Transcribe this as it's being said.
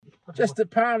Just at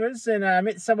Palmer's, and I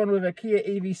met someone with a Kia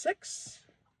EV6,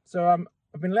 so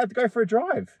I've been allowed to go for a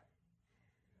drive.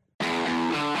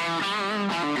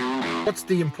 What's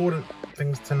the important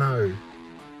things to know?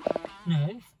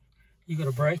 No, you got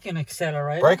a brake and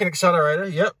accelerator. Brake and accelerator,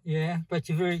 yep. Yeah, but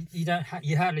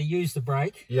you hardly use the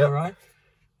brake. Yep. All right.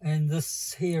 And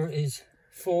this here is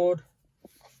forward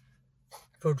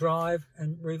for drive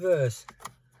and reverse.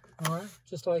 All right,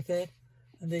 just like that.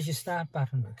 And there's your start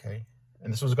button. Okay.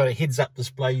 And this one's got a heads-up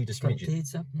display you just mentioned.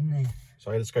 Heads up in there.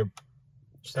 So let's go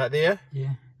start there.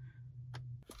 Yeah.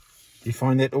 Do you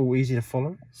find that all easy to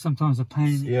follow? Sometimes a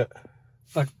pain. Yeah.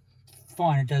 But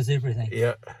fine, it does everything.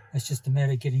 Yeah. It's just a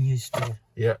matter of getting used to it.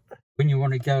 Yeah. When you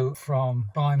want to go from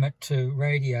climate to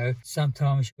radio,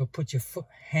 sometimes you'll put your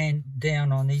hand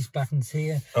down on these buttons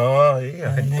here. Oh, yeah.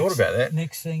 I hadn't thought about that.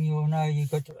 Next thing you'll know, you've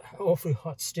got an awfully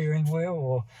hot steering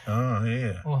wheel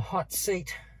or hot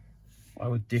seat. I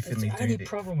would definitely do that. The only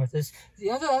problem with this,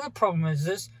 the other problem is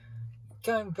this,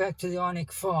 going back to the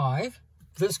Ioniq 5,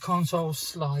 this console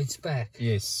slides back.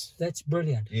 Yes. That's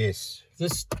brilliant. Yes.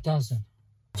 This doesn't.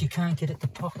 You can't get it to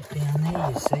pocket down there,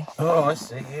 you see. Oh, I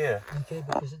see, yeah. Okay,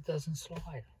 because it doesn't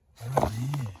slide. Oh,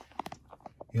 yeah.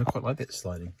 Yeah, I quite like that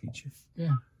sliding feature.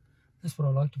 Yeah, that's what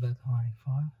I liked about the Ioniq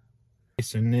 5.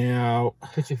 So now...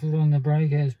 Put your foot on the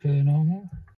brake as per normal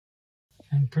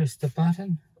and press the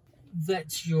button.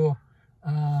 That's your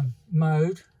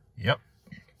mode. Yep.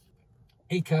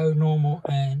 Eco, normal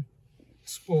and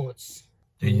sports.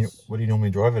 What do you normally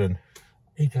drive it in?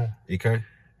 Eco. Eco?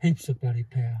 Heaps of bloody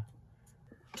power.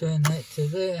 Turn that to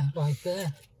there, like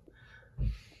that.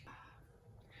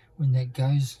 When that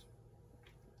goes,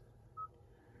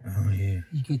 oh yeah,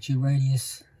 you got your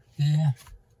radius there.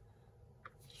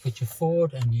 You got your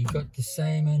forward, and you got the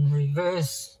same in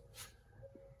reverse.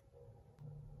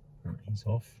 Oh, he's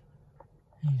off.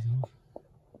 He's off.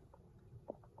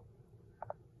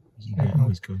 Oh,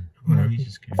 he's good. Oh no, he's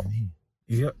just going there.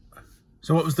 Yep.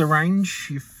 So what was the range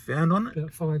you found on it?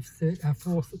 About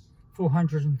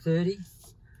 430.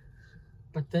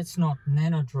 But that's not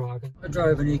nano driving. I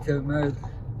drove in eco mode.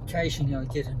 Occasionally I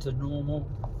get into normal,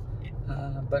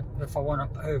 but if I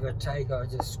want to overtake, I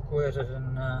just squirt it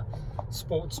in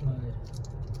sports mode.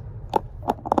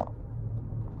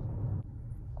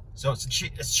 So it's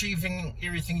achieving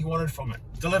everything you wanted from it.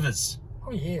 Delivers.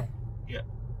 Oh yeah. Yeah.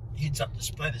 Heads-up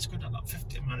display. That's good. I'm up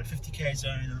 50. I'm on a 50k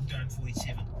zone, and I'm going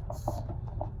 47.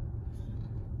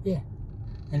 Yeah.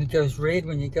 And it goes red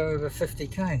when you go over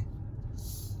 50k.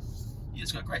 Yeah,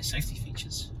 it's got great safety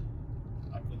features.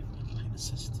 Like with lane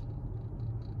assist.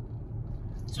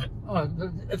 So,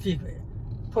 if you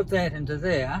put that into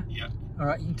there, yeah. All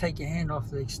right, you can take your hand off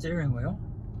the steering wheel.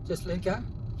 Just let go.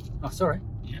 Oh, sorry.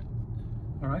 Yeah.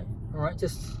 All right,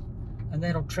 just, and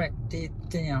that'll track dead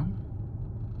down.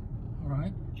 All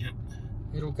right. Yeah.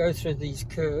 It'll go through these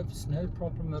curves, no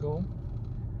problem at all.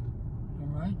 All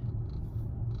right.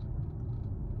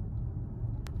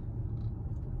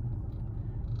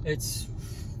 It's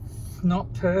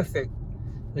not perfect,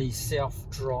 the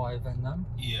self-drive in them.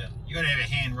 Yeah, you got to have a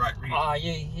hand right ready. Ah,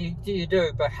 you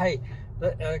do, but hey,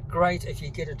 great if you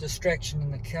get a distraction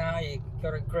in the car, you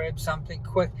got to grab something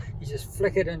quick, you just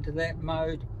flick it into that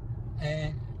mode,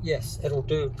 and yes, it'll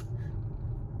do.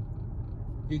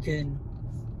 You can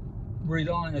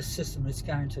rely on a system that's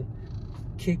going to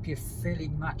keep you fairly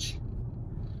much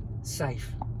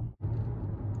safe.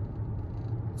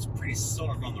 It's pretty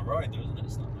solid on the road, though, isn't it?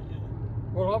 It's not like, yeah.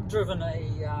 Well, I've driven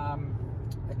a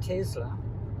Tesla.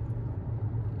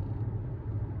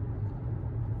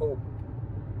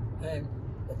 And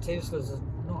the Teslas are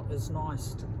not as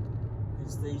nice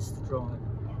as these to drive.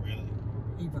 Oh, really?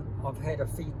 Even I've had that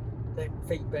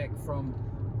feedback from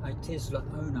a Tesla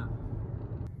owner.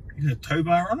 You got a tow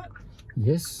bar on it?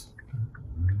 Yes.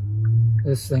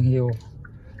 This thing here,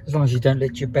 as long as you don't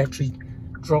let your battery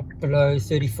drop below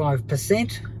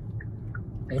 35%,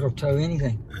 it'll tow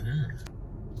anything.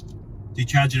 Do you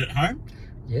charge it at home?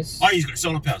 Yes. Oh, you've got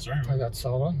solar power, sorry. I got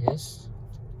solar, yes.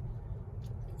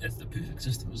 That's the perfect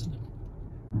system, isn't it?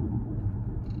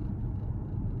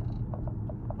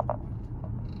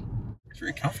 It's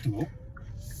very comfortable.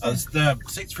 The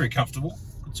seat's very comfortable.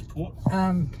 Good support.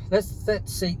 That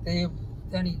seat there,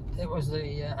 that was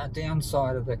the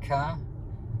downside of the car.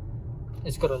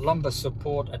 It's got a lumbar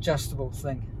support adjustable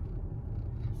thing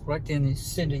right down the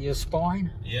centre of your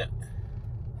spine. Yeah.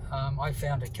 I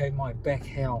found it gave my back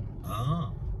hell.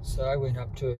 Ah. So I went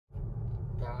up to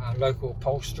a local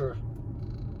upholsterer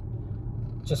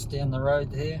just down the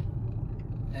road there,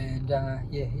 and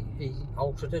yeah, he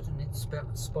altered it, and it's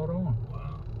about spot on.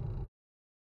 Wow.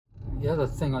 The other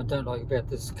thing I don't like about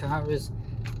this car is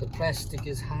the plastic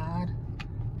is hard.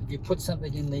 you put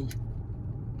something in the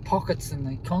pockets in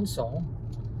the console,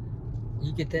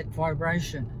 you get that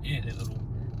vibration. Yeah, that little.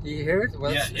 Do you hear it?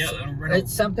 Well,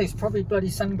 it's something's probably bloody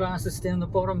sunglasses down the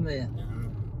bottom there.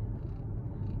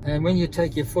 And when you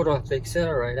take your foot off the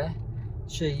accelerator,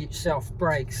 she yourself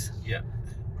brakes. Yeah.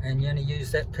 And you only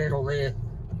use that pedal there,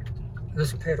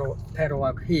 this pedal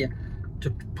up here, to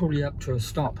pull you up to a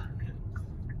stop.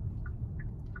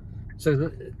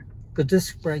 So the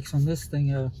disc brakes on this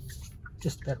thing are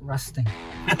just about rusting.